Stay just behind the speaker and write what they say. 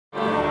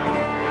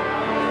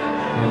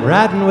And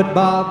Riding with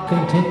Bob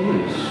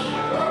continues.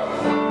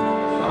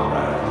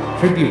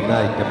 Tribute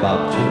night to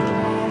Bob Children.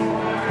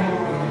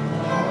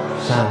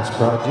 Science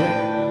Project.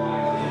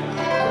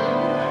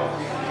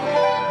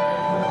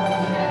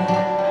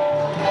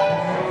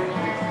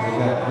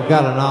 We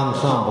got an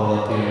ensemble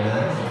up here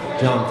now.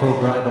 John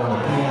Fulbright on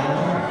the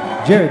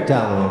piano, Jerry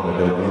Tyler on the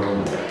dobro,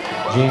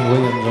 Gene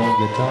Williams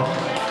on guitar,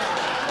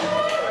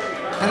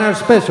 and our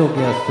special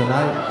guest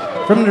tonight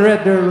from the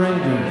Red Dirt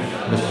Rangers,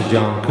 Mr.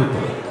 John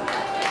Cooper.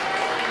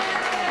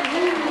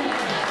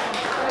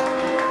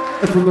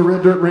 And from the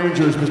Red Dirt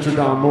Rangers, Mr.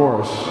 Don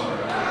Morris.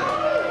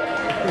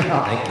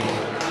 Thank you.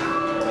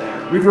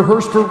 We've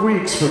rehearsed for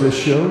weeks for this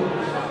show.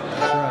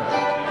 That's right.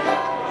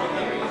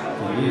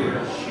 For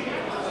years.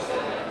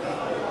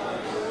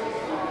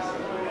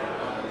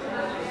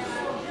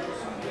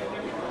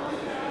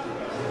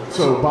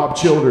 So, Bob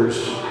Childers.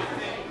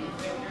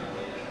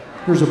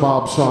 Here's a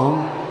Bob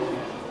song.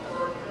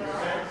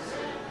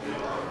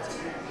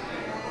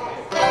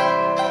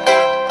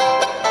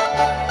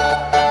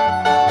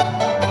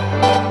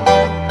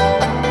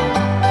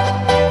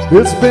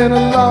 It's been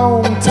a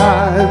long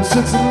time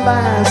since the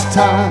last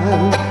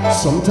time.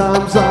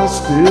 Sometimes I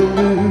still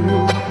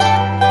do.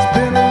 It's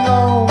been a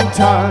long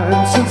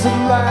time since the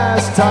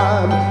last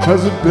time.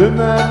 Has it been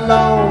that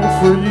long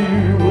for you?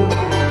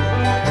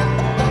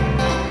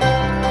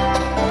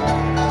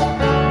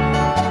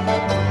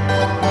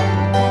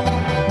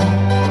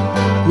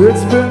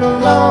 It's been a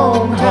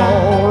long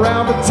haul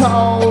around a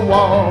tall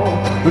wall,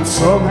 but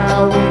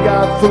somehow we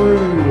got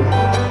through.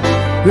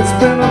 It's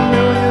been a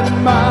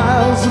million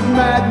miles of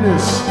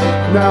madness.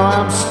 Now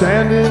I'm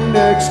standing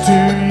next to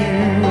you.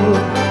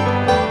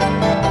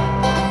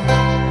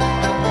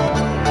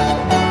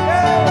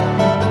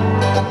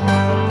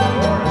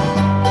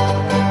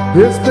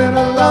 It's been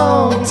a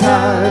long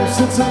time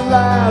since the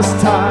last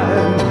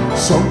time.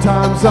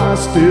 Sometimes I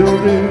still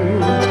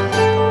do.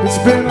 It's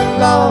been a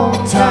long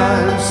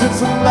time since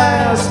the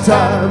last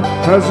time.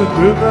 Has it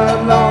been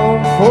that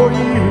long for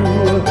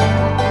you?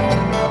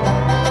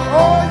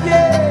 Oh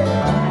yeah!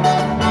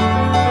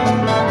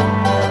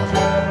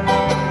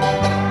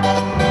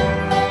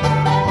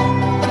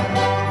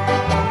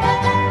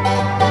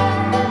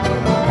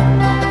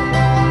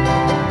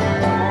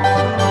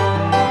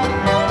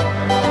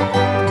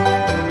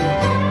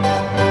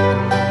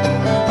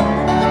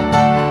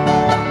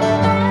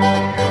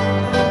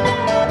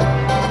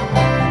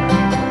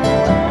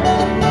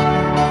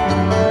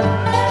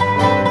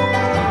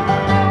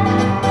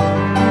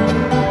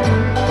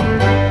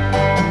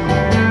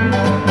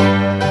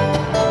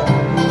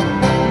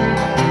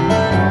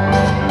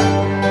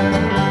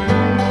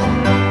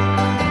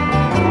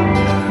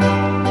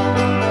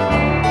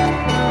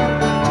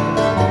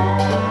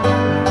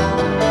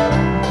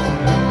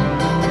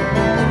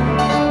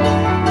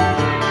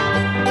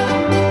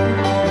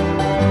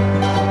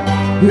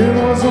 It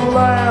was a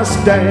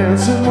last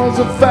dance, it was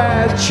a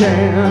fat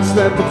chance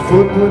that the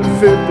foot would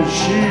fit the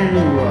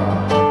shoe.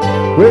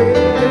 Well,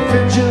 if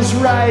it's just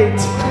right,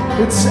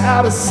 it's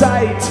out of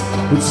sight,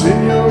 it's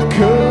in your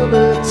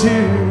color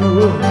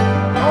too.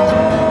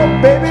 Oh,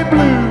 baby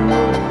blue.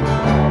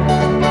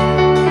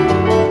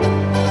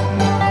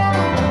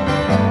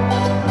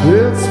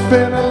 It's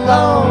been a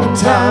long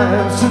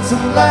time since the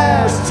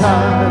last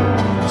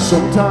time.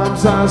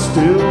 Sometimes I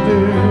still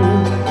do.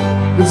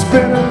 It's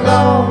been a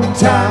long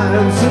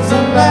time since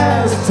the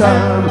last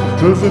time.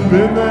 Has it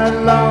been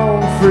that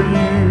long for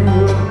you?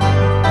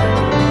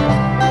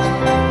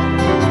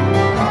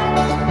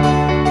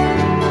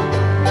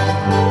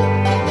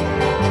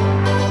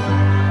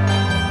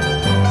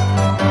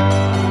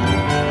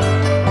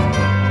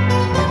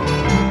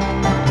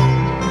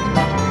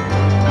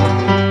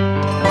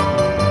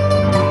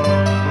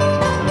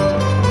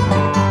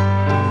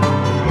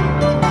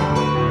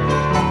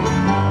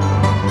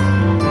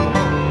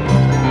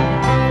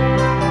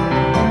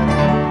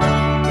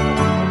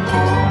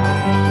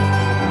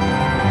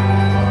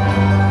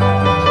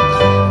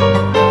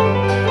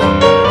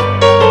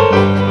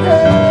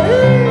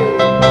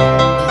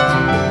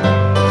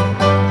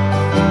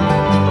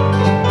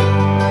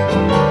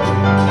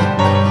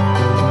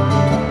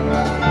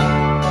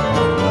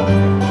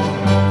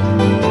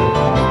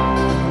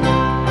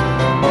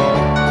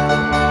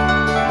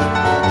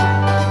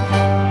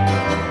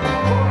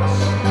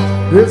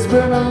 It's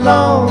been a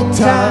long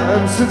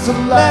time since the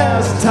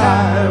last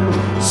time.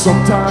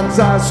 Sometimes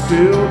I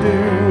still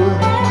do.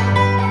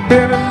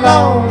 Been a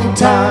long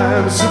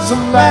time since the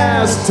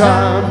last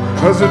time.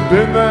 Has it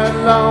been that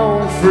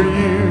long for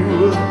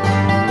you?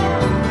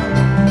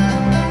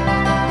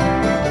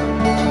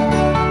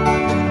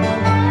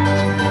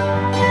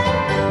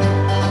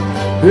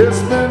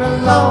 It's been a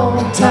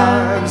long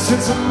time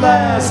since the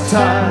last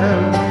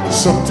time.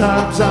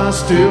 Sometimes I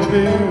still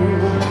do.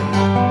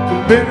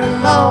 Been a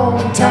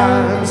long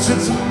time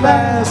since the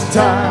last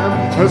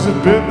time. Has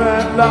it been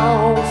that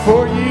long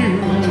for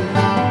you?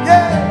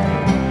 Yeah!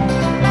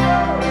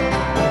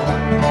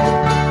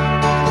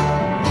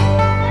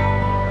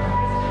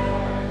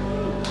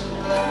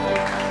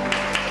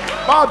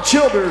 Bob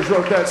Childers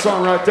wrote that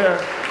song right there.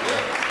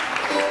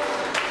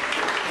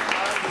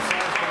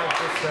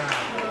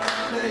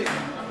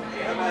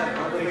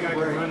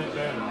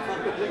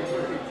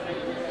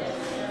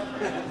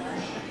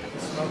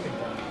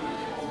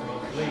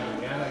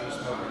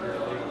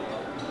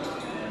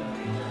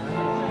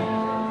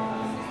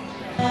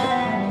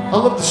 I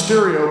love the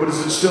stereo, but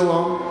is it still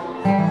on?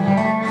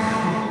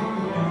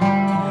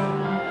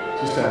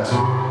 Just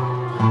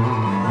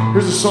asking.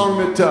 Here's a song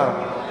that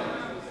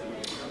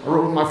I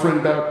wrote with my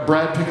friend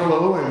Brad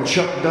Piccolo and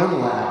Chuck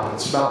Dunlap.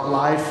 It's about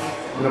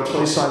life in a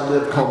place I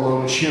live called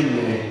Lone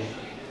Chimney.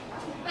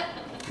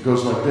 It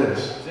goes like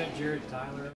this. Is that Jared Tyler?